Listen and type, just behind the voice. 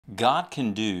God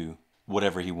can do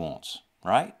whatever He wants,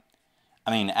 right?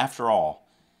 I mean, after all,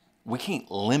 we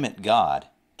can't limit God,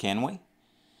 can we?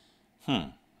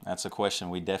 That's a question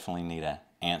we definitely need to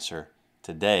answer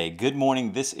today. Good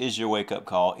morning. This is your wake-up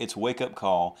call. It's wake-up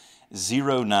call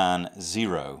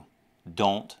 090.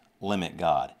 Don't limit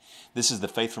God. This is the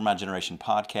Faith for My Generation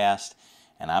podcast,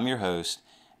 and I'm your host,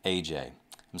 AJ.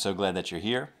 I'm so glad that you're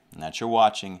here and that you're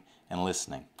watching and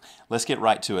listening. Let's get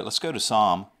right to it. Let's go to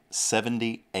Psalm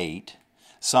 78.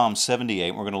 Psalm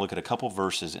 78, we're going to look at a couple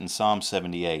verses in Psalm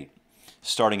 78,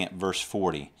 starting at verse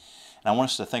 40. And I want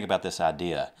us to think about this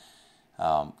idea.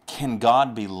 Can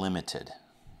God be limited?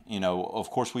 You know,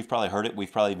 of course, we've probably heard it.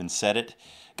 We've probably even said it.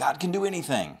 God can do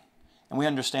anything. And we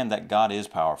understand that God is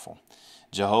powerful.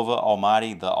 Jehovah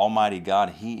Almighty, the Almighty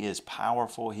God, He is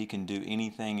powerful. He can do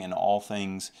anything and all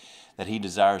things that He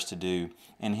desires to do.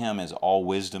 In Him is all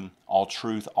wisdom, all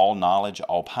truth, all knowledge,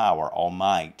 all power, all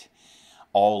might,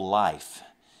 all life.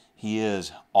 He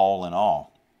is all in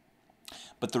all.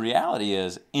 But the reality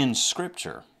is, in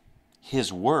Scripture,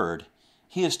 His Word,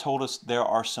 He has told us there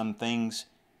are some things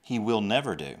He will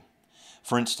never do.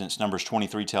 For instance, Numbers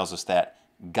 23 tells us that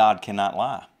God cannot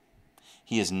lie.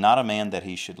 He is not a man that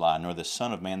He should lie, nor the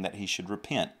Son of Man that He should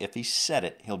repent. If He said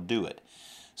it, He'll do it.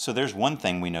 So there's one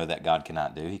thing we know that God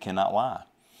cannot do. He cannot lie.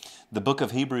 The book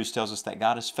of Hebrews tells us that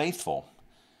God is faithful,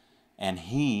 and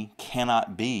He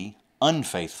cannot be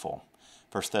unfaithful.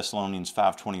 1 Thessalonians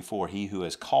 5:24, He who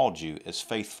has called you is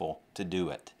faithful to do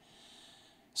it.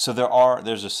 So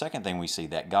there's a second thing we see,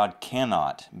 that God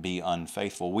cannot be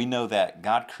unfaithful. We know that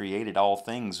God created all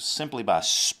things simply by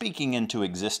speaking into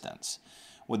existence.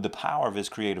 With the power of His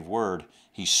creative word,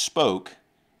 He spoke,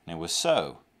 and it was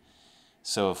so.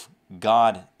 So if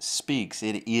God speaks,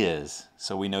 it is.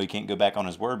 So we know He can't go back on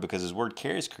His word because His word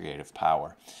carries creative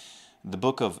power. The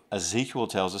book of Ezekiel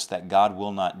tells us that God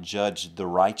will not judge the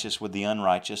righteous with the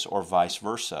unrighteous or vice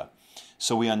versa.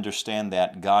 So we understand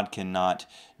that God cannot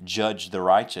judge the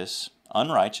righteous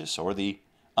unrighteous or the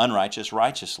unrighteous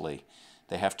righteously.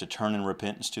 They have to turn in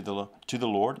repentance to the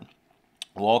Lord,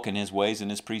 walk in His ways and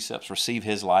His precepts, receive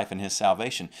His life and His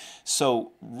salvation.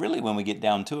 So really when we get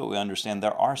down to it, we understand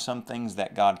there are some things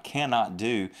that God cannot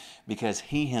do because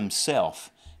He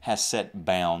Himself has set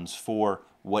bounds for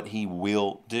what He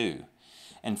will do.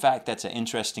 In fact, that's an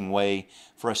interesting way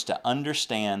for us to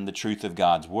understand the truth of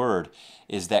God's Word,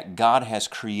 is that God has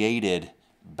created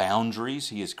boundaries.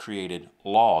 He has created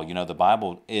law. You know, the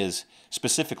Bible is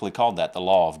specifically called that, the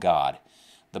law of God.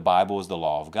 The Bible is the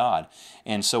law of God.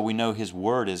 And so we know His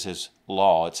Word is His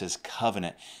law. It's His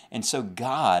covenant. And so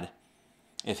God,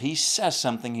 if He says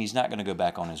something, He's not going to go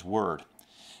back on His Word.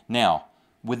 Now,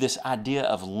 with this idea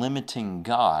of limiting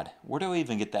God, where do we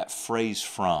even get that phrase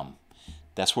from?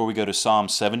 That's where we go to Psalm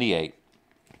 78,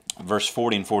 verse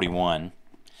 40 and 41.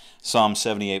 Psalm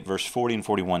 78, verse 40 and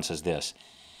 41 says this: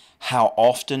 "How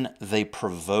often they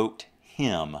provoked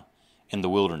Him in the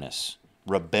wilderness,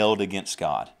 rebelled against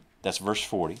God." That's verse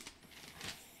 40.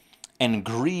 "And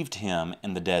grieved Him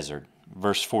in the desert."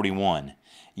 Verse 41.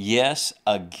 "Yes,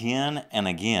 again and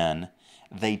again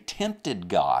they tempted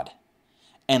God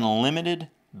and limited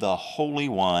the Holy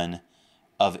One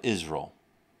of Israel."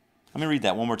 Let me read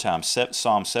that one more time.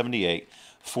 Psalm 78,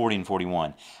 40 and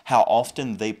 41. "How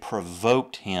often they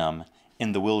provoked Him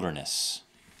in the wilderness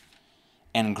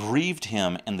and grieved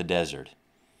Him in the desert.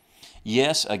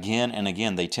 Yes, again and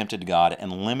again they tempted God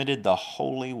and limited the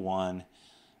Holy One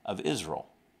of Israel."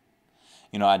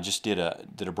 You know, I just did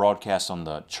a broadcast on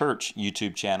the church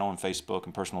YouTube channel and Facebook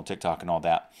and personal TikTok and all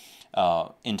that,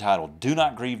 entitled "Do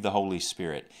Not Grieve the Holy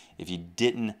Spirit." If you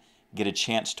didn't get a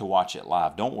chance to watch it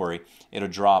live, don't worry. It'll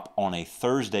drop on a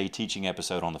Thursday teaching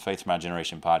episode on the Faith for My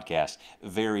Generation podcast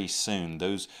very soon.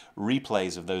 Those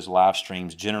replays of those live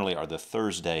streams generally are the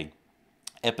Thursday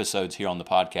episodes here on the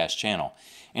podcast channel.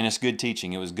 And it's good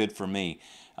teaching. It was good for me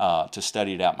to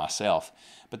study it out myself.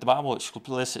 But the Bible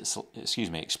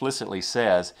explicitly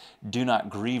says, "Do not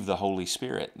grieve the Holy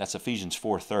Spirit." That's Ephesians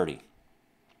 4:30.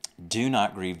 Do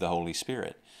not grieve the Holy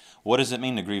Spirit. What does it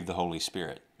mean to grieve the Holy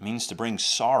Spirit? It means to bring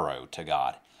sorrow to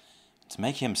God, to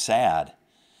make Him sad.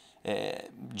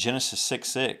 Genesis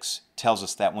 6:6 tells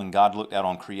us that when God looked out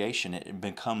on creation, it had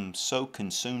become so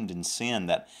consumed in sin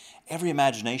that every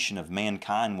imagination of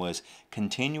mankind was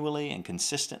continually and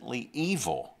consistently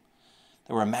evil.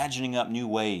 They were imagining up new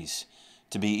ways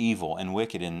to be evil and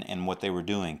wicked in what they were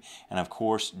doing. And of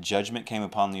course, judgment came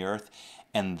upon the earth,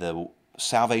 and the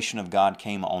salvation of God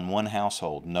came on one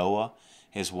household, Noah,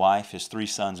 his wife, his 3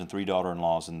 sons and 3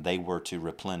 daughter-in-laws, and they were to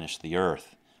replenish the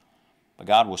earth. But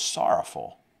God was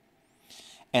sorrowful.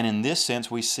 And in this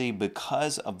sense, we see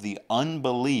because of the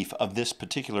unbelief of this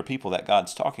particular people that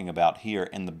God's talking about here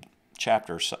in the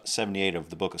chapter 78 of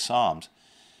the book of Psalms,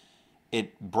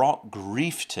 it brought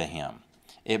grief to him.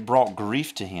 It brought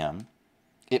grief to him.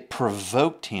 It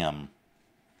provoked him.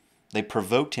 They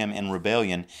provoked him in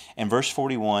rebellion. In verse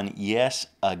 41, yes,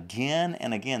 again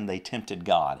and again they tempted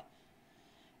God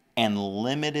and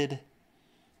limited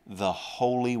the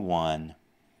Holy One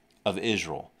of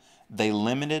Israel. They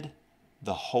limited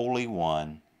the Holy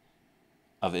One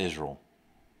of Israel.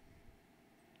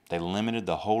 They limited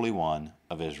the Holy One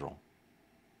of Israel.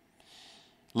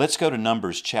 Let's go to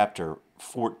Numbers chapter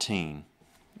 14.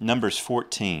 Numbers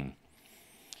 14.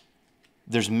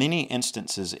 There's many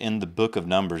instances in the book of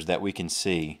Numbers that we can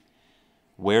see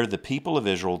where the people of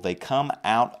Israel, they come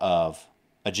out of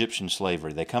Egyptian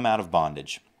slavery. They come out of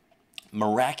bondage.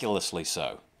 Miraculously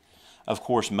so. Of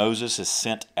course, Moses is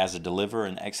sent as a deliverer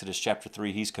in Exodus chapter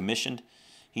 3. He's commissioned,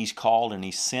 he's called, and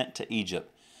he's sent to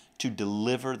Egypt to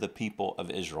deliver the people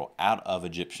of Israel out of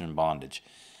Egyptian bondage.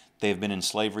 They have been in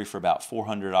slavery for about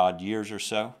 400 odd years or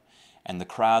so, and the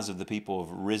cries of the people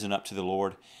have risen up to the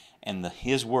Lord, and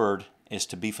His word is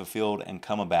to be fulfilled and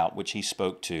come about, which He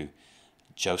spoke to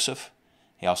Joseph.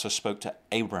 He also spoke to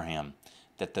Abraham,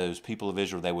 that those people of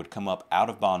Israel, they would come up out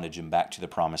of bondage and back to the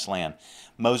promised land.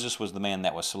 Moses was the man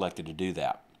that was selected to do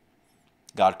that.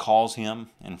 God calls him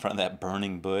in front of that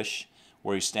burning bush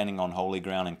where he's standing on holy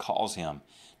ground and calls him,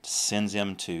 sends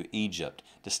him to Egypt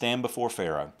to stand before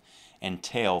Pharaoh and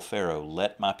tell Pharaoh,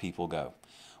 let my people go.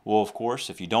 Well, of course,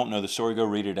 if you don't know the story, go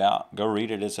read it out. Go read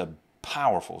it. It's a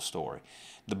powerful story.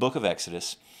 The book of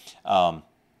Exodus, up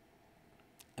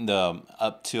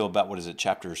till about,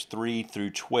 chapters 3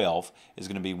 through 12 is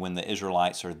going to be when the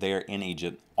Israelites are there in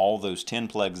Egypt, all those 10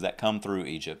 plagues that come through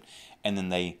Egypt, and then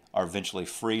they are eventually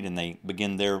freed and they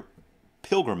begin their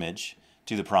pilgrimage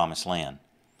to the promised land.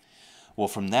 Well,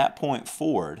 from that point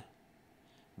forward,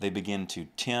 they begin to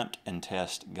tempt and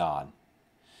test God.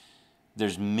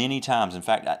 There's many times, in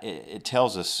fact, it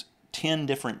tells us 10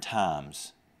 different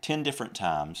times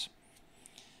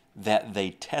that they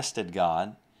tested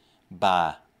God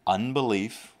by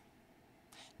unbelief,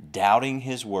 doubting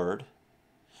His word,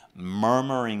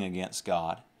 murmuring against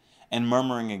God, and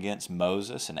murmuring against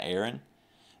Moses and Aaron.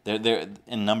 They're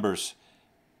in Numbers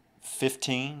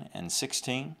 15 and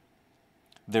 16.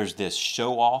 There's this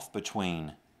show-off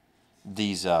between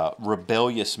these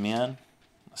rebellious men.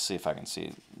 Let's see if I can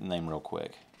see the name real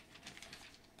quick.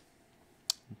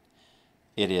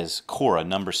 It is Korah,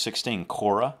 number 16.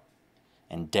 Korah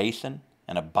and Dathan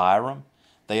and Abiram.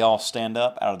 They all stand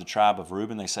up out of the tribe of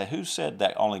Reuben. They say, who said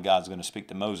that only God's going to speak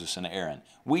to Moses and Aaron?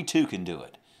 We too can do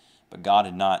it. But God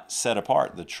had not set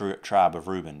apart the tribe of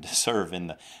Reuben to serve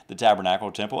in the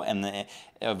tabernacle temple and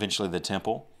eventually the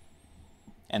temple.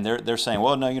 And they're saying,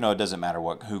 well, no, it doesn't matter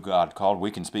who God called.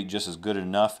 We can speak just as good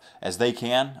enough as they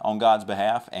can on God's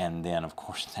behalf. And then, of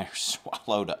course, they're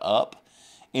swallowed up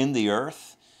in the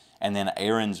earth. And then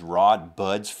Aaron's rod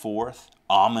buds forth,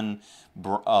 almond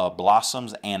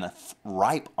blossoms and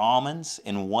ripe almonds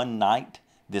in one night.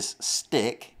 This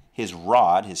stick, his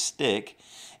stick,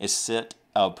 is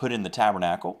put in the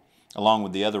tabernacle along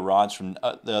with the other rods from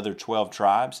the other 12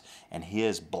 tribes. And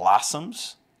his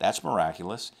blossoms, that's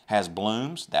miraculous. Has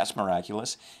blooms, that's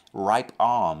miraculous. Ripe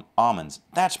almonds,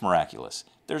 that's miraculous.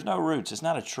 There's no roots. It's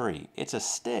not a tree. It's a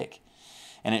stick.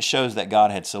 And it shows that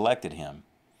God had selected him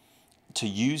to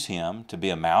use him to be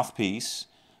a mouthpiece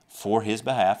for His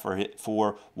behalf,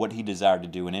 for what He desired to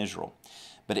do in Israel.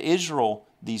 But Israel,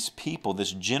 these people,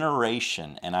 this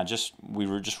generation, and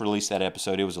we just released that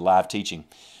episode. It was a live teaching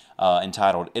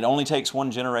entitled, It Only Takes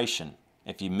One Generation.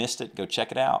 If you missed it, go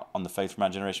check it out on the Faith for My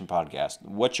Generation podcast.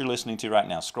 What you're listening to right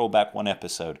now, scroll back one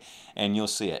episode and you'll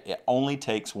see it. It only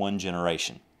takes one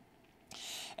generation.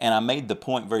 And I made the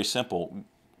point very simple,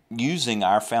 using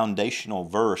our foundational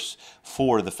verse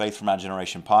for the Faith for My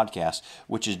Generation podcast,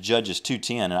 which is Judges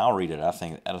 2:10, and I'll read it. I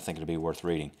think it'll be worth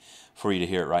reading for you to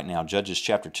hear it right now. Judges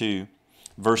chapter 2,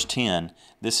 verse 10.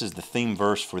 This is the theme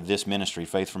verse for this ministry,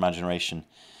 Faith for My Generation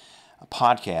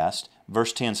podcast.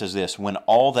 Verse 10 says this, when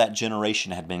all that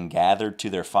generation had been gathered to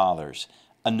their fathers,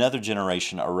 another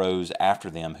generation arose after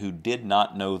them who did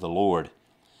not know the Lord,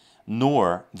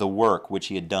 nor the work which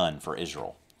He had done for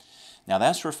Israel. Now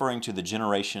that's referring to the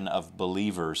generation of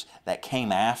believers that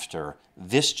came after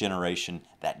this generation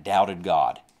that doubted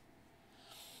God.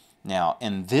 Now,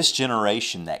 in this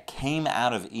generation that came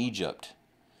out of Egypt,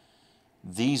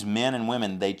 these men and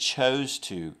women, they chose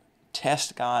to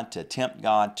test God, to tempt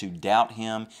God, to doubt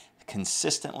Him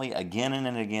consistently again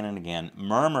and again and again,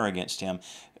 murmur against Him,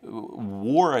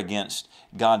 war against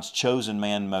God's chosen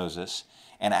man Moses,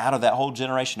 And out of that whole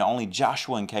generation, only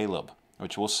Joshua and Caleb,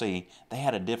 which we'll see, they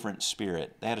had a different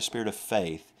spirit. They had a spirit of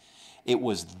faith. It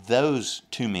was those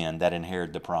two men that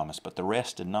inherited the promise, but the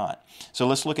rest did not. So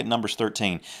let's look at Numbers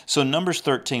 13. So Numbers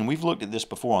 13, we've looked at this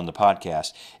before on the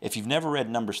podcast. If you've never read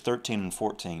Numbers 13 and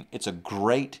 14, it's a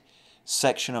great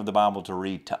section of the Bible to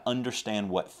read to understand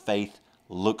what faith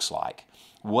looks like.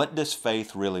 What does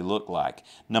faith really look like?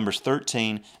 Numbers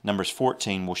 13, Numbers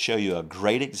 14 will show you a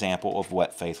great example of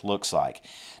what faith looks like.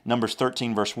 Numbers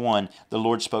 13 verse 1, the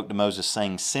Lord spoke to Moses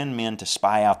saying, "Send men to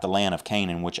spy out the land of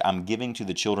Canaan, which I'm giving to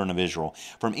the children of Israel.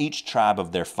 From each tribe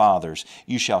of their fathers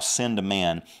you shall send a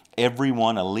man, every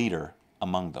one a leader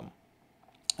among them."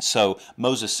 So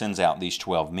Moses sends out these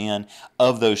 12 men.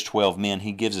 Of those 12 men,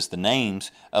 he gives us the names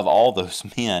of all those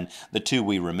men. The two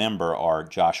we remember are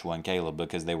Joshua and Caleb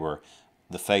because they were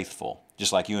the faithful,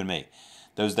 just like you and me.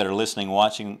 Those that are listening,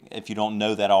 watching, if you don't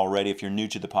know that already, if you're new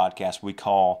to the podcast, we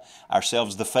call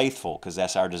ourselves the faithful because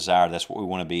that's our desire. That's what we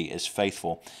want to be, is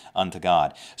faithful unto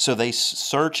God. So they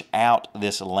search out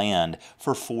this land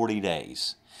for 40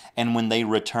 days. And when they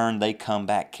return, they come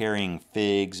back carrying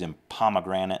figs and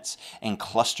pomegranates and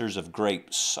clusters of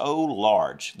grapes so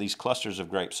large, these clusters of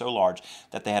grapes so large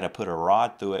that they had to put a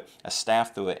rod through it, a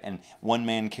staff through it, and one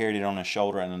man carried it on his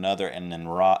shoulder and another, and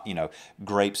then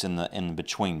grapes in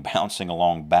between bouncing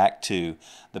along back to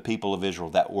the people of Israel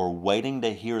that were waiting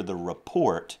to hear the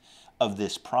report of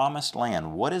this promised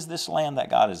land. What is this land that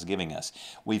God is giving us?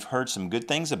 We've heard some good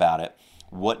things about it.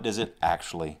 What does it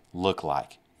actually look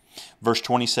like? Verse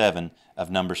 27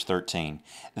 of Numbers 13,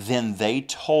 then they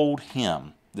told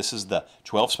him, this is the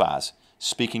 12 spies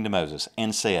speaking to Moses,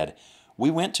 and said, "We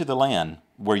went to the land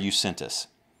where you sent us.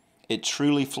 It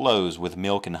truly flows with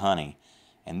milk and honey,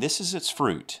 and this is its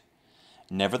fruit.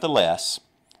 Nevertheless,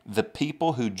 the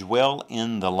people who dwell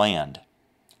in the land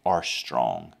are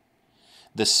strong.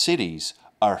 The cities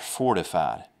are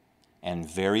fortified and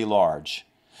very large.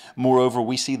 Moreover,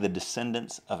 we see the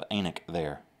descendants of Anak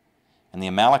there. And the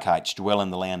Amalekites dwell in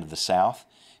the land of the south.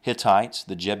 Hittites,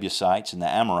 the Jebusites, and the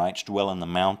Amorites dwell in the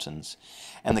mountains.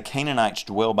 And the Canaanites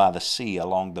dwell by the sea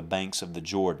along the banks of the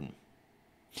Jordan."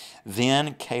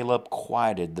 Then Caleb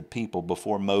quieted the people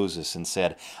before Moses and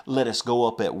said, "Let us go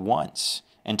up at once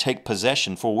and take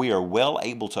possession, for we are well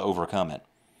able to overcome it."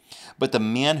 But the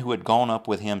men who had gone up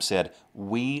with him said,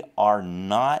 "We are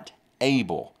not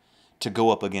able to go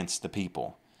up against the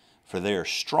people, for they are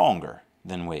stronger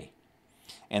than we."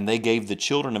 And they gave the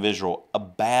children of Israel a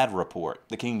bad report,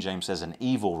 the King James says an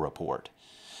evil report,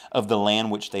 of the land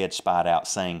which they had spied out,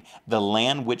 saying, "The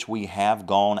land which we have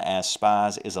gone as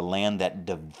spies is a land that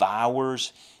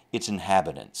devours its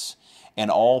inhabitants, and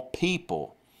all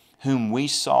people whom we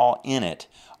saw in it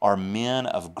are men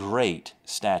of great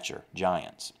stature,"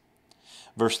 giants.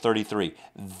 Verse 33,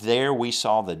 there we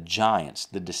saw the giants,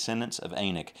 the descendants of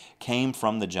Anak, came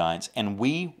from the giants, and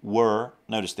we were,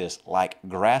 notice this, like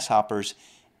grasshoppers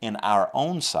in our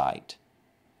own sight,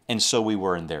 and so we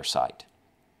were in their sight.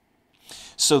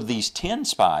 So these 10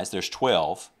 spies, there's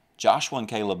 12, Joshua and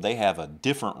Caleb, they have a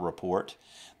different report.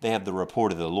 They have the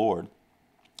report of the Lord.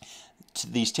 To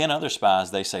these 10 other spies,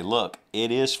 they say, look,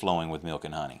 it is flowing with milk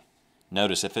and honey.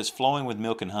 Notice, if it's flowing with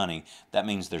milk and honey, that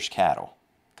means there's cattle,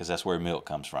 because that's where milk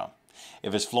comes from.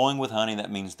 If it's flowing with honey,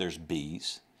 that means there's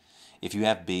bees. If you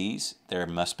have bees, there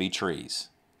must be trees.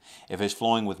 If it's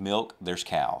flowing with milk, there's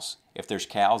cows. If there's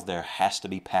cows, there has to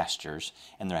be pastures,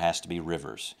 and there has to be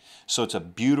rivers. So it's a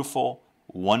beautiful,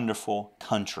 wonderful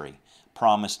country,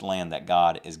 promised land that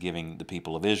God is giving the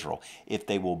people of Israel, if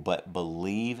they will but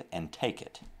believe and take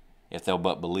it. If they'll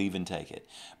but believe and take it.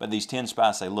 But these 10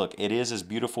 spies say, look, it is as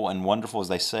beautiful and wonderful as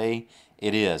they say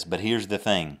it is. But here's the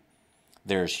thing.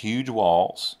 There's huge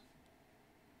walls.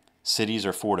 Cities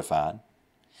are fortified.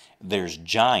 There's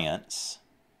giants.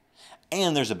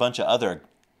 And there's a bunch of other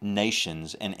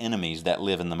nations and enemies that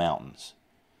live in the mountains.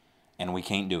 And we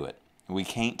can't do it. We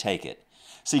can't take it.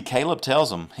 See, Caleb tells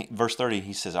them, verse 30,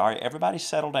 he says, all right, everybody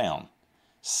settle down.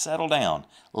 Settle down.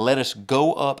 Let us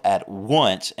go up at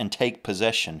once and take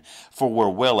possession, for we're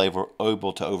well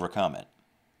able to overcome it.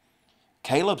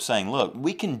 Caleb's saying, look,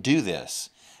 we can do this.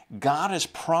 God has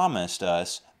promised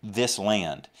us this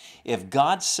land. If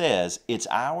God says it's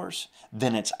ours,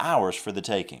 then it's ours for the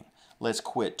taking. Let's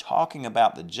quit talking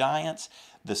about the giants,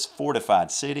 the fortified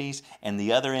cities, and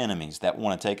the other enemies that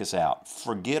want to take us out.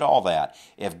 Forget all that.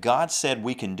 If God said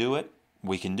we can do it,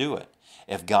 we can do it.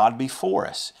 If God be for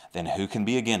us, then who can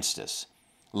be against us?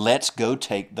 Let's go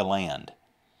take the land.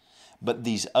 But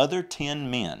these other 10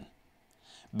 men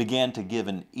began to give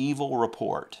an evil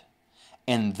report,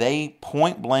 and they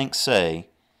point blank say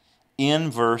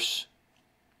in verse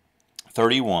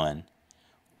 31,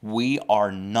 We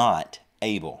are not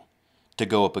able to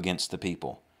go up against the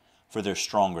people, for they're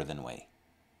stronger than we.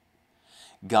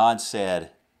 God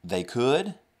said they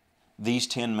could. These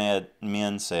 10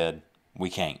 men said, we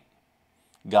can't.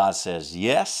 God says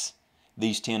yes.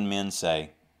 These 10 men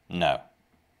say no.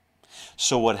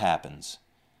 So what happens?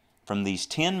 From these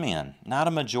 10 men, not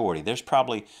a majority, there's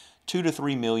probably 2 to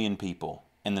 3 million people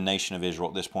in the nation of Israel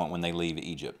at this point when they leave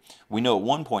Egypt. We know at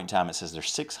one point in time it says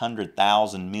there's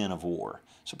 600,000 men of war.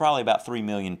 So probably about 3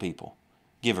 million people,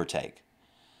 give or take.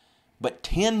 But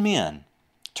 10 men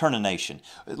turn a nation.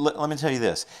 Let me tell you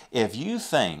this. If you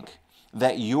think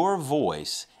that your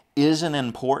voice isn't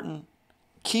important,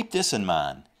 keep this in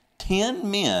mind.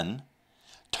 10 men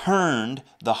turned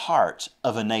the hearts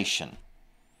of a nation.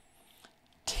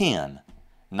 10,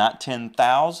 not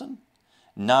 10,000,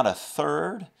 not a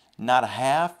third, not a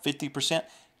half, 50%,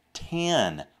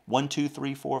 10. 1, 2,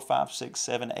 3, 4, 5, 6,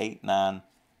 7, 8, 9,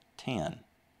 10.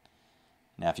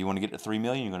 Now, if you want to get to 3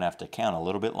 million, you're going to have to count a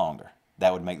little bit longer.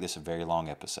 That would make this a very long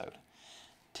episode.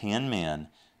 10 men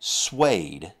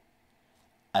swayed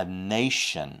a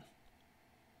nation.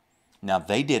 Now,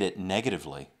 they did it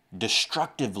negatively,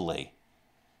 destructively,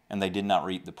 and they did not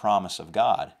reap the promise of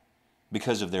God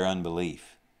because of their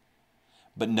unbelief.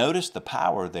 But notice the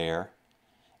power there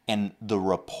and the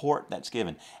report that's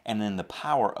given, and then the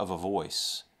power of a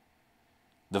voice.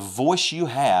 The voice you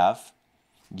have,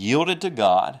 yielded to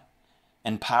God,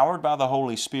 and powered by the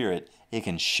Holy Spirit, it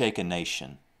can shake a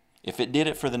nation. If it did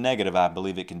it for the negative, I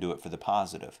believe it can do it for the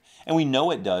positive. And we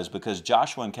know it does because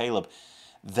Joshua and Caleb,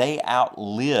 they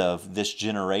outlive this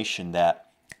generation that,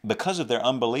 because of their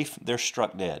unbelief, they're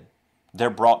struck dead.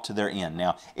 They're brought to their end.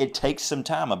 Now, it takes some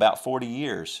time, about 40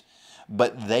 years,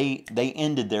 but they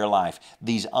ended their life.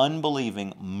 These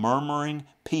unbelieving, murmuring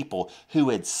people who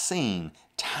had seen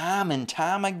time and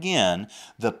time again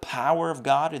the power of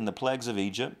God in the plagues of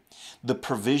Egypt, the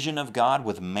provision of God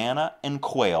with manna and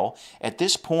quail. At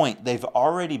this point, they've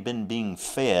already been being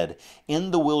fed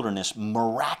in the wilderness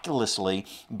miraculously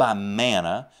by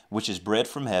manna, which is bread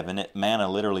from heaven. Manna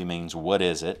literally means, what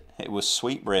is it? It was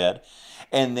sweet bread.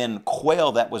 And then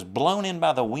quail that was blown in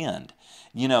by the wind.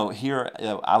 You know, here,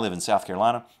 I live in South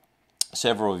Carolina.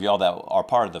 Several of y'all that are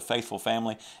part of the faithful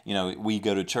family, you know, we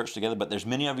go to church together, but there's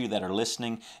many of you that are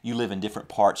listening. You live in different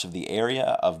parts of the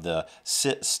area of the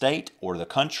state or the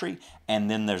country, and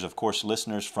then there's, of course,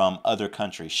 listeners from other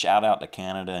countries. Shout out to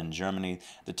Canada and Germany,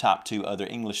 the top 2 other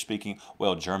English-speaking,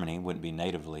 well, Germany wouldn't be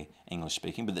natively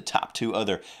English-speaking, but the top 2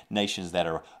 other nations that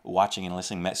are watching and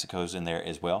listening. Mexico's in there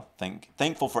as well.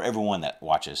 Thankful for everyone that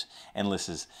watches and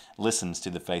listens to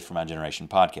the Faith for My Generation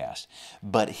podcast.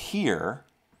 But here,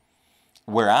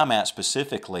 where I'm at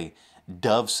specifically,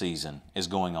 dove season is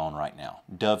going on right now.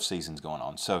 Dove season's going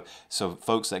on. So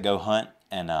folks that go hunt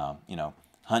and,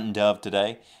 hunting dove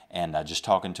today, and just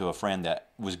talking to a friend that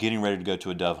was getting ready to go to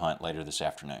a dove hunt later this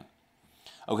afternoon.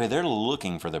 Okay, they're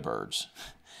looking for the birds.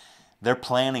 They're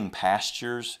planting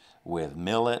pastures with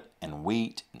millet and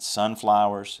wheat and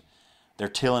sunflowers. They're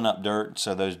tilling up dirt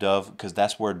so those dove, because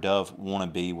that's where dove want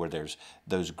to be, where there's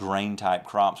those grain type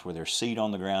crops, where there's seed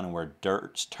on the ground and where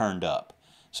dirt's turned up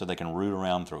so they can root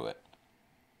around through it.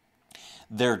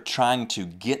 They're trying to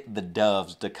get the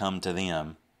doves to come to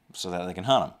them so that they can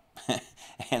hunt them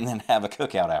and then have a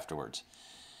cookout afterwards.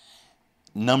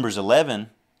 Numbers 11,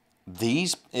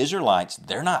 these Israelites,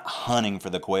 they're not hunting for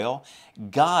the quail.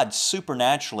 God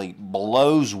supernaturally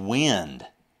blows wind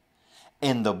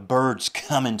and the birds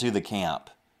come into the camp.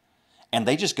 And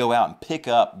they just go out and pick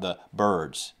up the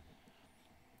birds.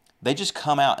 They just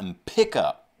come out and pick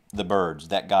up the birds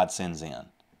that God sends in.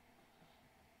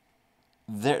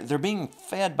 They're being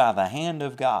fed by the hand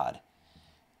of God.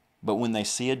 But when they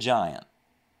see a giant,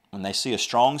 when they see a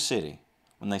strong city,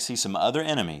 when they see some other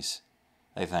enemies,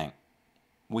 they think,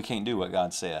 we can't do what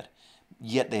God said.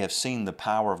 Yet they have seen the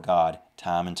power of God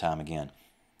time and time again.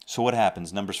 So what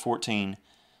happens? Numbers 14,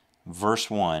 verse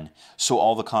 1. So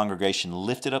all the congregation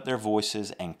lifted up their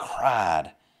voices and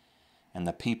cried, and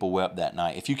the people wept that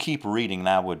night. If you keep reading, and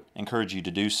I would encourage you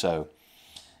to do so,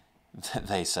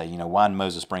 they say, why did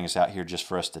Moses bring us out here just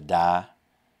for us to die?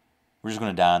 We're just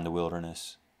going to die in the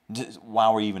wilderness. Why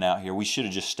were we even out here? We should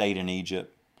have just stayed in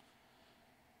Egypt.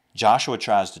 Joshua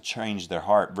tries to change their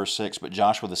heart. Verse 6, but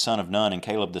Joshua the son of Nun and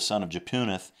Caleb the son of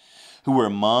Jephunneh, who were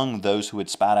among those who had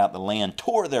spied out the land,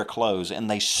 tore their clothes, and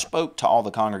they spoke to all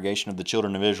the congregation of the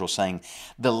children of Israel, saying,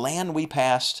 the land we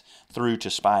passed through to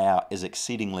spy out is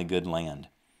exceedingly good land.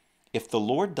 If the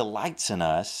Lord delights in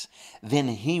us, then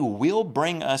he will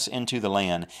bring us into the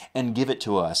land and give it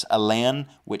to us, a land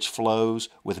which flows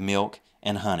with milk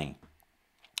and honey.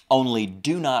 Only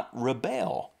do not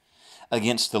rebel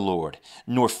against the Lord,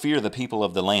 nor fear the people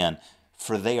of the land,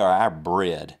 for they are our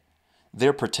bread.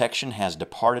 Their protection has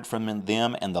departed from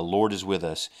them, and the Lord is with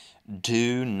us.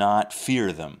 Do not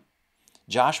fear them.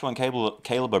 Joshua and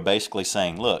Caleb are basically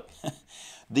saying, look,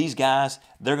 these guys,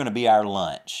 they're going to be our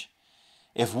lunch.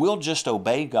 If we'll just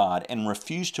obey God and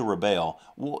refuse to rebel,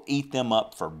 we'll eat them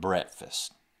up for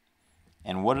breakfast.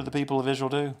 And what do the people of Israel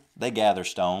do? They gather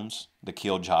stones to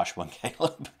kill Joshua and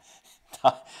Caleb.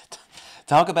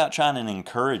 Talk about trying to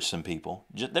encourage some people.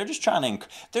 They're trying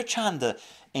to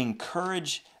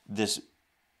encourage this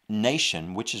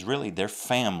nation, which is really their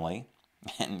family,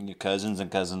 and your cousins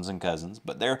and cousins and cousins,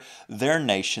 but their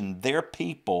nation, their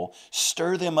people,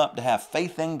 stir them up to have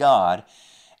faith in God.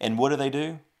 And what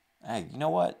do? Hey, you know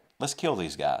what? Let's kill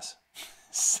these guys.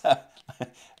 So,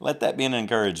 let that be an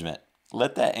encouragement.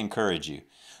 Let that encourage you.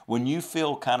 When you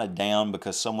feel kind of down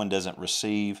because someone doesn't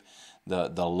receive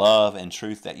the love and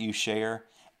truth that you share,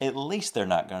 at least they're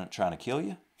not trying to kill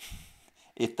you.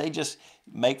 If they just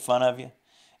make fun of you,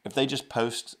 if they just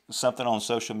post something on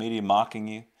social media mocking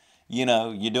you, you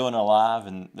know, you're doing a live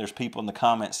and there's people in the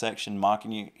comment section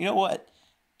mocking you, you know what?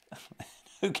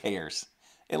 Who cares?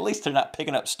 At least they're not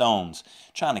picking up stones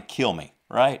trying to kill me,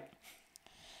 right?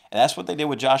 And that's what they did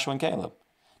with Joshua and Caleb.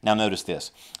 Now notice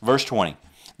this. Verse 20.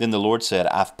 Then the Lord said,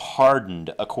 I've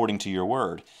pardoned according to your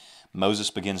word. Moses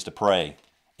begins to pray,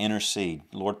 intercede.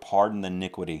 Lord, pardon the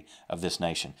iniquity of this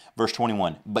nation. Verse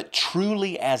 21. But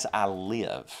truly as I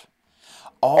live,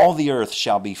 all the earth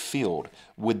shall be filled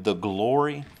with the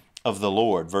glory of the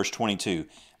Lord. Verse 22.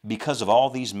 Because of all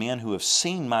these men who have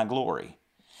seen my glory,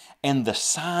 and the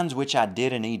signs which I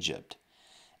did in Egypt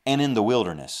and in the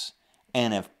wilderness,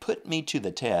 and have put me to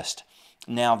the test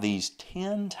now these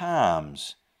 10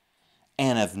 times,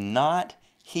 and have not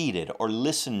heeded or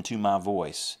listened to my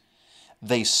voice,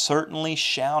 they certainly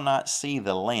shall not see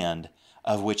the land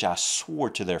of which I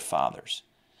swore to their fathers,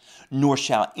 nor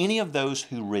shall any of those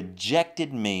who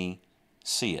rejected me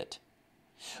see it.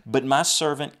 But my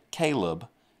servant Caleb,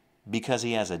 because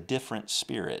he has a different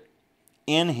spirit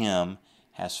in him,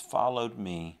 has followed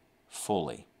me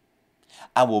fully.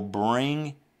 I will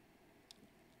bring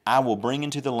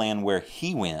into the land where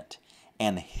he went,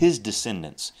 and his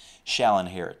descendants shall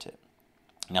inherit it.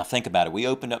 Now think about it. We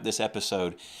opened up this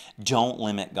episode, don't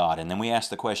limit God. And then we asked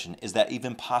the question, is that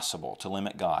even possible to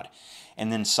limit God?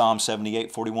 And then Psalm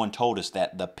 78:41 told us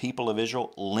that the people of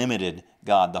Israel limited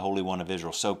God, the Holy One of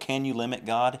Israel. So can you limit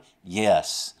God?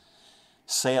 Yes.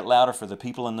 Say it louder for the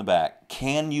people in the back.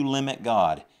 Can you limit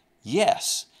God?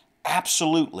 Yes,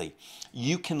 absolutely.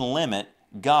 You can limit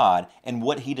God and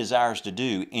what He desires to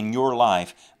do in your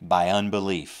life by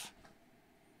unbelief,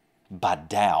 by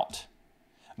doubt,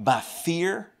 by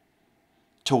fear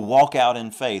to walk out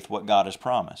in faith what God has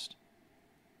promised,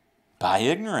 by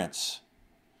ignorance.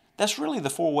 That's really the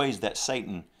 4 ways that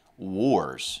Satan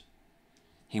wars.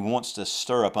 He wants to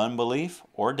stir up unbelief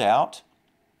or doubt.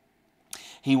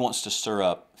 He wants to stir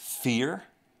up fear,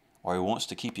 or he wants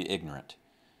to keep you ignorant.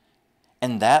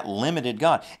 And that limited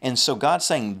God. And so God's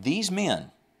saying, these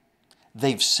men,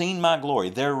 they've seen my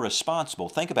glory. They're responsible.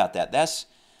 Think about that. That's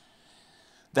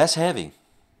heavy.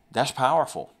 That's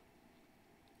powerful.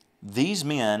 These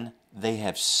men, they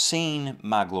have seen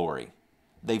my glory.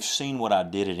 They've seen what I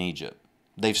did in Egypt.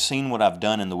 They've seen what I've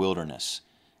done in the wilderness.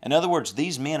 In other words,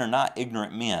 these men are not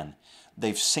ignorant men.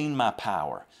 They've seen my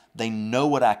power. They know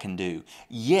what I can do.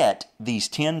 Yet, these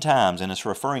 10 times, and it's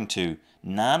referring to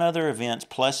 9 other events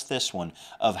plus this one,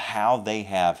 of how they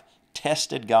have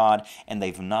tested God and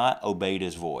they've not obeyed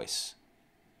His voice.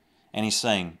 And He's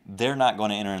saying they're not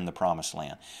going to enter in the promised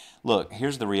land. Look,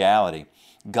 here's the reality.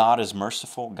 God is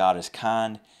merciful. God is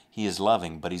kind. He is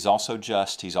loving, but He's also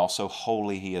just. He's also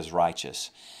holy. He is righteous.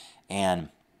 And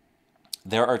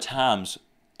there are times,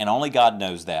 and only God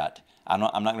knows that. I'm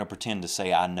not going to pretend to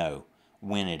say I know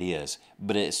when it is,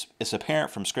 but it's apparent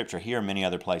from Scripture here and many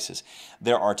other places.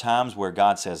 There are times where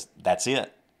God says, that's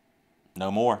it,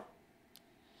 no more.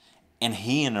 And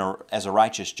He, as a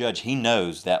righteous judge, He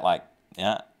knows that,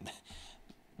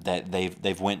 that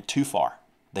they've went too far.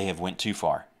 They have went too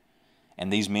far.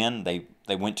 And these men,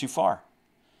 they went too far.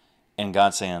 And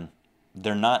God's saying,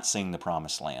 they're not seeing the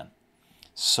promised land.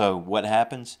 So what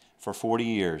happens? For 40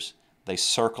 years, they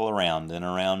circle around and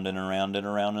around and around and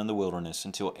around in the wilderness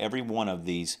until every one of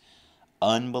these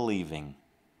unbelieving,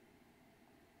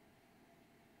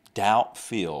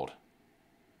 doubt-filled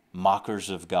mockers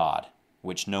of God,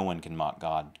 which no one can mock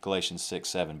God, Galatians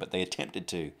 6:7, but they attempted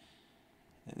to.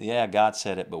 Yeah, God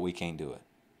said it, but we can't do it.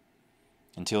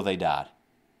 Until they died.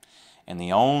 And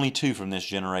the only 2 from this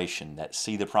generation that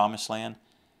see the promised land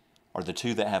are the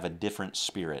 2 that have a different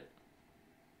spirit.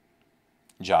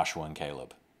 Joshua and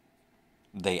Caleb.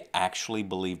 They actually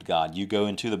believed God. You go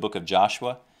into the book of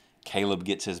Joshua, Caleb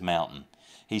gets his mountain.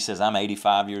 He says, I'm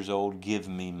 85 years old, give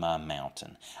me my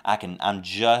mountain. I'm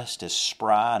just as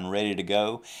spry and ready to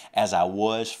go as I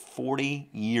was 40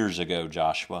 years ago,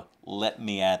 Joshua. Let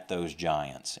me at those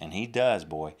giants. And he does,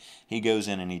 boy. He goes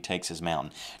in and he takes his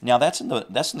mountain. Now that's in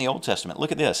the Old Testament.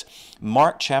 Look at this.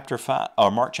 Mark chapter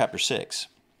 6.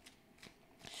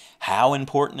 How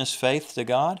important is faith to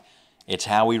God? It's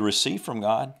how we receive from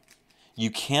God. You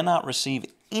cannot receive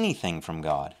anything from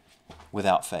God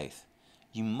without faith.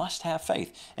 You must have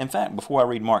faith. In fact, before I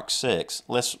read Mark 6,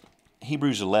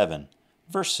 Hebrews 11,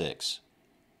 verse 6.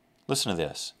 Listen to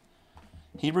this.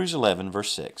 Hebrews 11,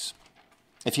 verse 6.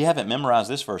 If you haven't memorized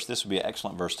this verse, this would be an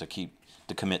excellent verse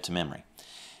to commit to memory.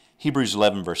 Hebrews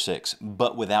 11, verse 6.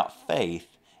 But without faith,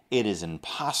 it is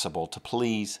impossible to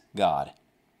please God.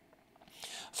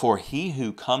 For he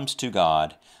who comes to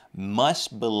God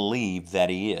must believe that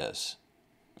he is.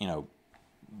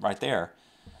 Right there,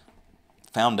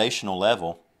 foundational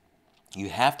level, you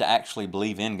have to actually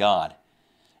believe in God.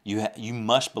 You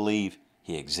must believe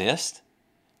he exists,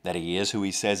 that he is who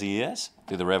he says he is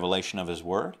through the revelation of his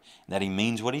word, that he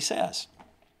means what he says.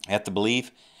 You have to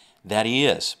believe that he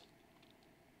is.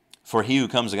 For he who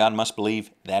comes to God must believe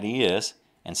that he is,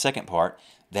 and second part,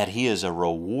 that he is a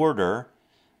rewarder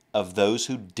of those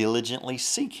who diligently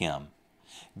seek him.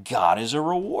 God is a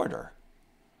rewarder.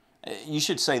 You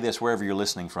should say this wherever you're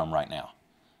listening from right now.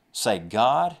 Say,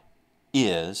 God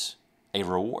is a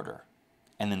rewarder.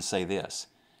 And then say this,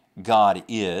 God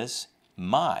is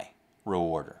my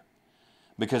rewarder.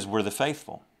 Because we're the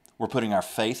faithful. We're putting our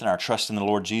faith and our trust in the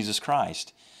Lord Jesus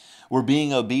Christ. We're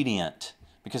being obedient,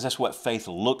 because that's what faith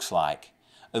looks like.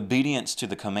 Obedience to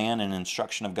the command and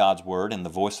instruction of God's word and the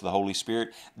voice of the Holy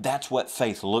Spirit, that's what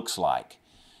faith looks like.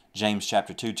 James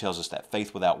chapter 2 tells us that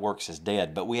faith without works is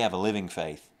dead, but we have a living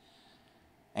faith.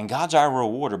 And God's our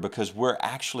rewarder, because we're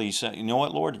actually saying, you know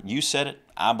what, Lord, you said it,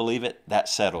 I believe it, that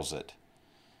settles it.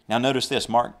 Now notice this,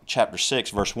 Mark chapter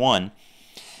 6, verse 1.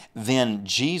 Then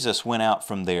Jesus went out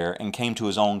from there and came to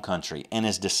his own country, and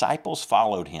his disciples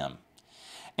followed him.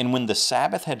 And when the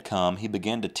Sabbath had come, he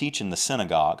began to teach in the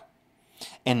synagogue.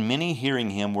 And many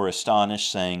hearing him were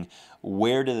astonished, saying,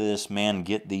 Where did this man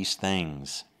get these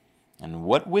things? And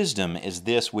what wisdom is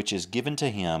this which is given to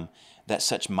him, that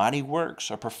such mighty works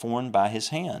are performed by his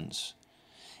hands?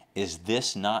 Is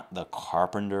this not the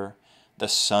carpenter, the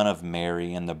son of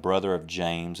Mary, and the brother of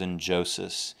James and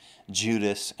Joseph,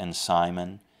 Judas and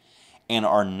Simon? And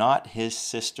are not his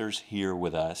sisters here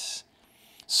with us?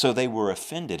 So they were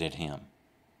offended at him.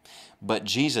 But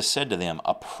Jesus said to them,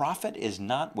 A prophet is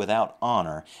not without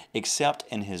honor except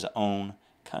in his own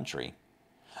country,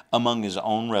 among his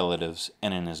own relatives,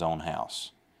 and in his own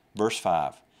house. Verse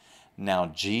 5. Now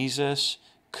Jesus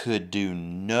could do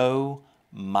no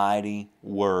mighty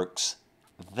works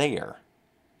there,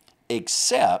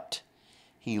 except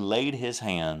he laid his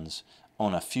hands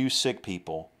on a few sick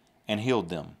people and healed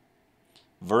them.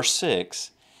 Verse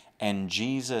 6, and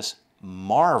Jesus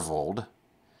marveled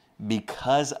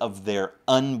because of their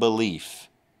unbelief.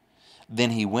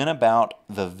 Then he went about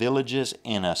the villages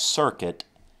in a circuit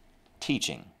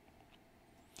teaching.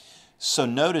 So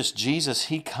notice Jesus,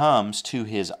 he comes to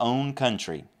his own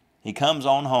country. He comes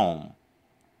on home,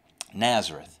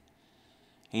 Nazareth.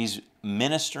 He's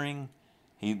ministering.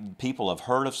 People have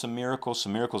heard of some miracles.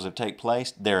 Some miracles have taken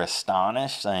place. They're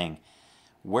astonished, saying,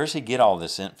 where's he get all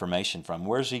this information from?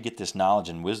 Where's he get this knowledge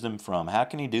and wisdom from? How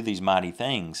can he do these mighty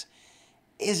things?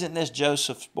 Isn't this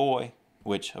Joseph's boy?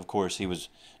 Which, of course,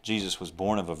 Jesus was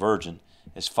born of a virgin.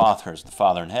 His father is the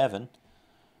Father in heaven.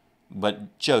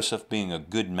 But Joseph, being a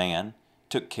good man,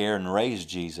 took care and raised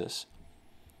Jesus.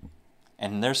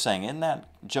 And they're saying, isn't that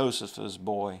Joseph's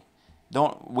boy?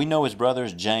 We know his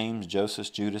brothers, James,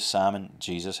 Joseph, Judas, Simon.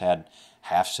 Jesus had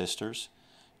half-sisters.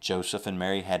 Joseph and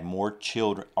Mary had more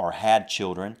children, or had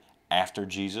children, after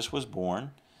Jesus was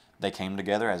born. They came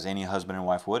together as any husband and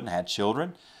wife would and had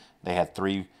children. They had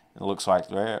three, it looks like,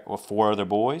 four other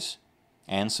boys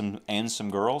and some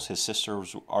girls. His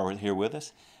sisters are here with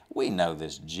us. We know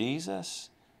this Jesus.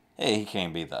 Hey, he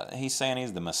can't be he's saying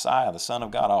he's the Messiah, the Son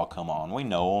of God. Oh, come on. We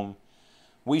know him.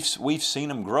 We've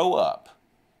seen him grow up.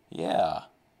 Yeah.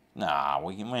 Nah,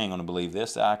 we ain't going to believe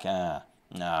this.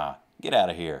 Nah, get out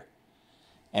of here.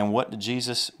 And what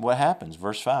happens?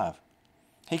 Verse 5.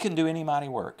 He couldn't do any mighty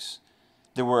works.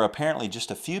 There were apparently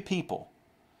just a few people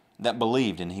that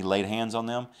believed, and he laid hands on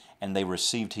them, and they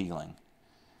received healing.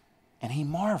 And he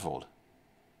marveled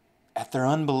at their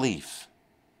unbelief.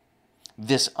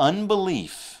 This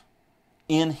unbelief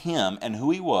in him and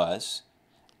who he was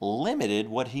limited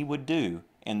what he would do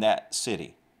in that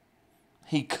city.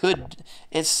 He could,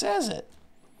 it says it.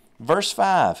 Verse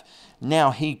 5,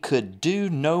 now he could do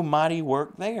no mighty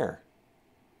work there,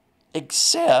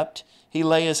 except he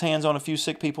lay his hands on a few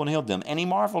sick people and healed them. And he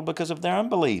marveled because of their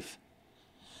unbelief.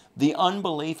 The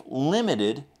unbelief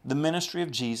limited the ministry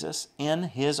of Jesus in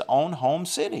his own home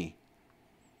city.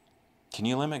 Can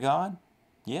you limit God?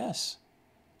 Yes.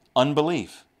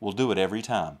 Unbelief will do it every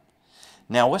time.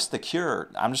 Now, what's the cure?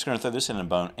 I'm just going to throw this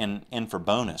in for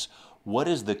bonus. What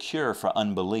is the cure for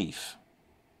unbelief?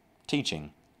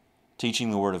 Teaching.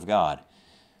 Teaching the Word of God.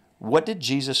 What did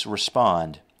Jesus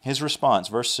respond? His response,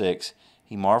 verse 6,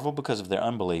 he marveled because of their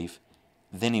unbelief.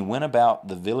 Then he went about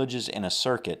the villages in a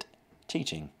circuit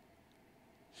teaching.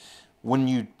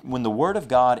 When the Word of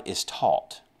God is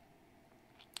taught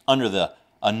under the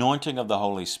anointing of the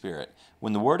Holy Spirit,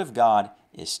 when the Word of God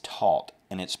is taught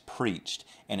and it's preached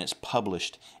and it's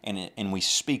published and we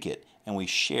speak it and we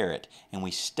share it and we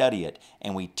study it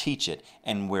and we teach it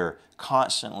and we're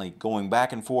constantly going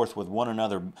back and forth with one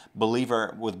another,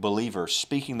 believer with believer,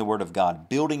 speaking the Word of God,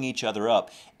 building each other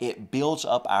up, it builds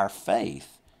up our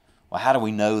faith. Well, how do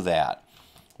we know that?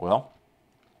 Well,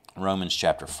 Romans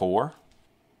chapter 4,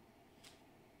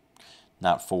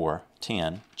 not 4,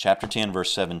 10, chapter 10,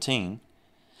 verse 17.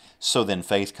 So then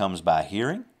faith comes by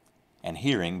hearing, and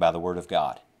hearing by the Word of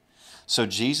God. So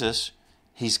Jesus,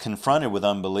 he's confronted with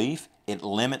unbelief. It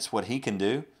limits what he can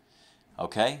do.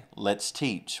 Okay, let's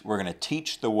teach. We're going to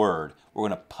teach the Word. We're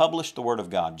going to publish the Word of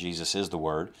God. Jesus is the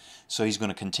Word. So he's going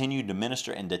to continue to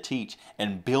minister and to teach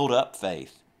and build up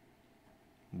faith.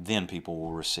 Then people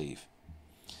will receive.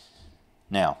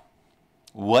 Now,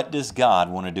 what does God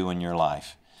want to do in your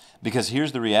life? Because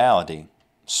here's the reality.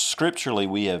 Scripturally,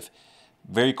 we have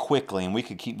very quickly, and we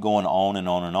could keep going on and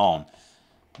on and on,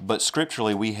 but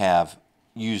scripturally we have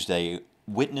used a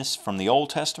witness from the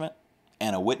Old Testament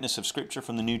and a witness of Scripture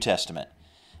from the New Testament.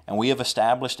 And we have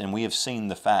established and we have seen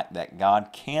the fact that God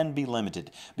can be limited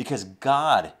because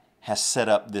God has set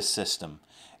up this system.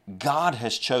 God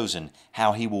has chosen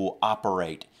how He will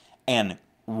operate and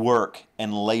work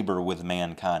and labor with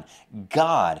mankind.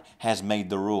 God has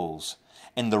made the rules.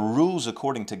 And the rules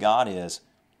according to God is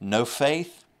no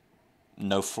faith,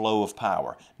 no flow of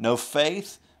power. No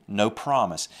faith, no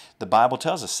promise. The Bible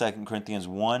tells us, 2 Corinthians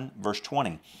 1, verse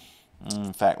 20.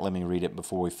 In fact, let me read it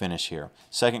before we finish here.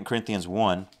 2 Corinthians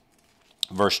 1,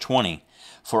 verse 20.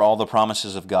 For all the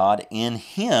promises of God in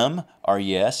Him are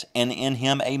yes, and in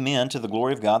Him amen, to the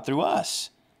glory of God through us.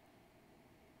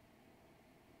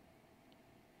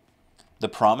 The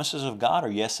promises of God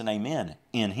are yes and amen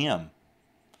in Him.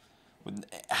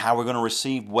 How are we going to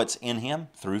receive what's in Him?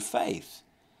 Through faith.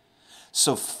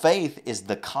 So faith is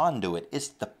the conduit. It's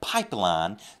the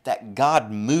pipeline that God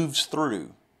moves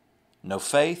through. No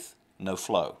faith, no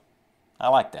flow. I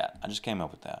like that. I just came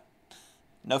up with that.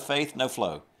 No faith, no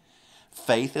flow.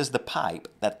 Faith is the pipe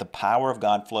that the power of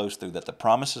God flows through, that the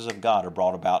promises of God are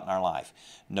brought about in our life.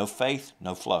 No faith,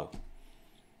 no flow.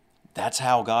 That's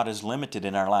how God is limited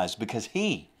in our lives because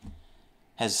He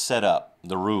has set up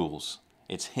the rules.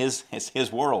 It's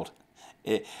His world.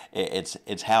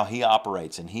 It's how He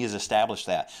operates, and He has established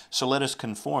that. So let us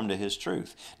conform to His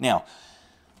truth. Now,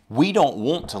 we don't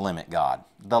want to limit God.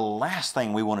 The last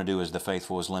thing we want to do as the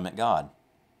faithful is limit God.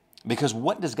 Because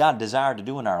what does God desire to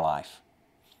do in our life?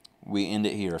 We end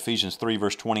it here. Ephesians 3,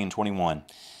 verse 20 and 21.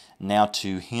 Now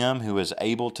to Him who is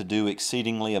able to do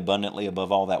exceedingly abundantly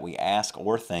above all that we ask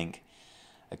or think,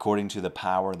 according to the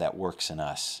power that works in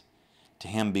us. To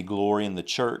Him be glory in the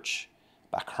church,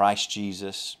 by Christ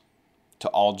Jesus, to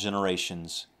all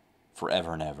generations,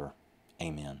 forever and ever.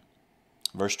 Amen.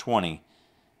 Verse 20,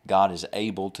 God is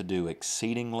able to do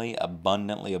exceedingly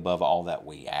abundantly above all that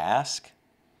we ask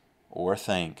or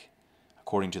think,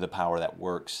 according to the power that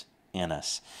works in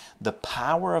us. The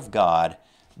power of God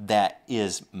that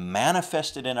is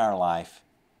manifested in our life,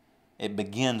 it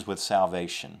begins with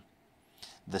salvation.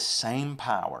 The same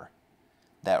power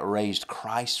that raised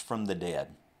Christ from the dead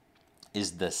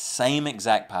is the same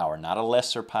exact power, not a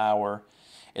lesser power.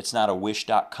 It's not a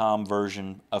wish.com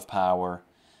version of power.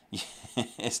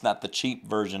 It's not the cheap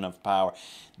version of power.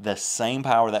 The same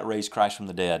power that raised Christ from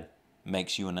the dead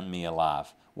makes you and me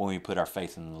alive when we put our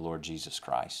faith in the Lord Jesus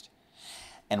Christ.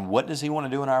 And what does He want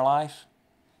to do in our life?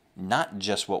 Not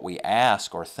just what we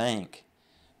ask or think,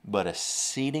 but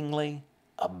exceedingly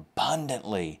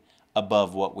abundantly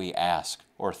above what we ask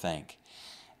or think.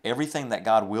 Everything that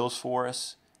God wills for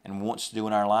us and wants to do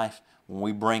in our life, when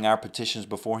we bring our petitions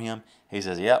before Him, He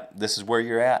says, yep, this is where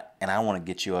you're at, and I want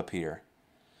to get you up here.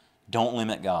 Don't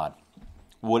limit God.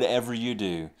 Whatever you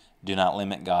do, do not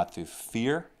limit God through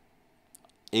fear,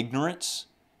 ignorance,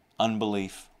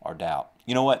 unbelief, or doubt.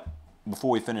 You know what?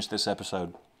 Before we finish this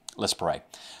episode, let's pray.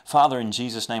 Father, in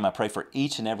Jesus' name, I pray for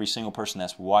each and every single person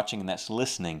that's watching and that's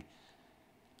listening.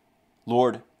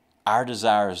 Lord, our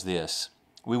desire is this.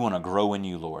 We want to grow in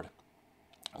you, Lord.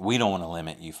 We don't want to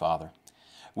limit you, Father.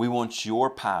 We want your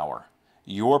power,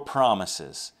 your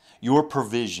promises, your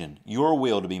provision, your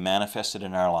will to be manifested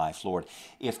in our life, Lord.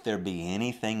 If there be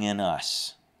anything in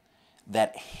us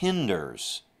that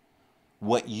hinders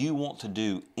what you want to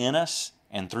do in us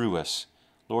and through us,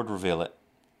 Lord, reveal it.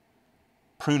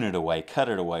 Prune it away, cut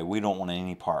it away. We don't want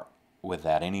any part with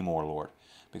that anymore, Lord,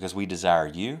 because we desire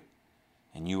you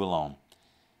and you alone.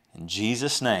 In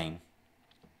Jesus' name,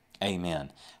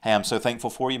 amen. Hey, I'm so thankful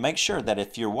for you. Make sure that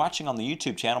if you're watching on the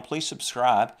YouTube channel, please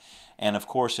subscribe. And of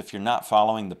course, if you're not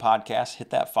following the podcast, hit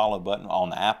that follow button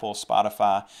on Apple,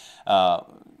 Spotify.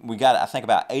 We got, I think,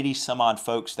 about 80 some odd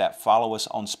folks that follow us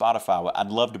on Spotify. I'd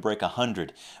love to break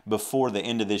 100 before the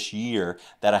end of this year.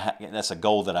 That's a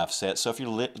goal that I've set. So if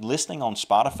you're listening on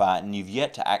Spotify and you've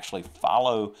yet to actually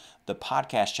follow the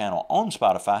podcast channel on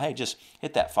Spotify, hey, just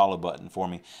hit that follow button for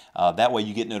me. That way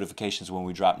you get notifications when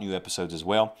we drop new episodes as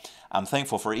well. I'm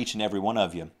thankful for each and every one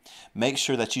of you. Make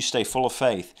sure that you stay full of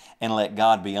faith and let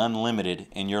God be unlimited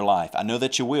in your life. I know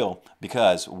that you will,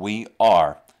 because we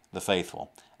are the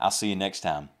faithful. I'll see you next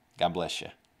time. God bless you.